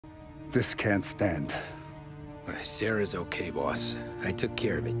This can't stand. Sarah's okay, boss. I took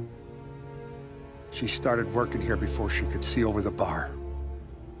care of it. She started working here before she could see over the bar.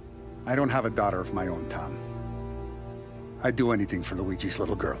 I don't have a daughter of my own, Tom. I'd do anything for Luigi's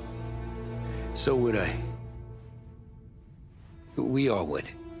little girl. So would I. We all would.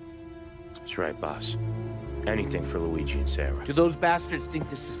 That's right, boss. Anything for Luigi and Sarah. Do those bastards think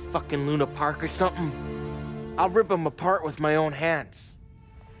this is fucking Luna Park or something? I'll rip them apart with my own hands.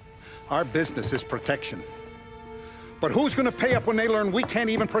 Our business is protection. But who's gonna pay up when they learn we can't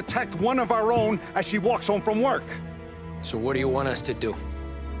even protect one of our own as she walks home from work? So what do you want us to do?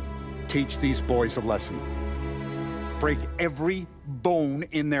 Teach these boys a lesson. Break every bone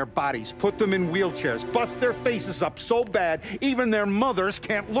in their bodies, put them in wheelchairs, bust their faces up so bad even their mothers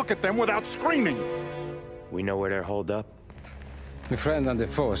can't look at them without screaming. We know where they're holed up? My friend on the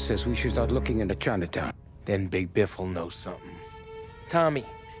force says we should start looking into Chinatown. Then Big Biff will know something. Tommy,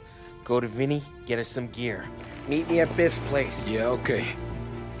 go to Vinny, get us some gear. Meet me at Biff's place. Yeah, okay.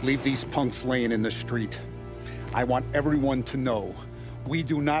 Leave these punks laying in the street. I want everyone to know we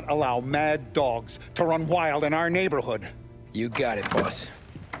do not allow mad dogs to run wild in our neighborhood. You got it, boss.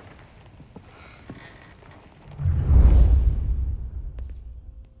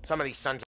 Some of these sons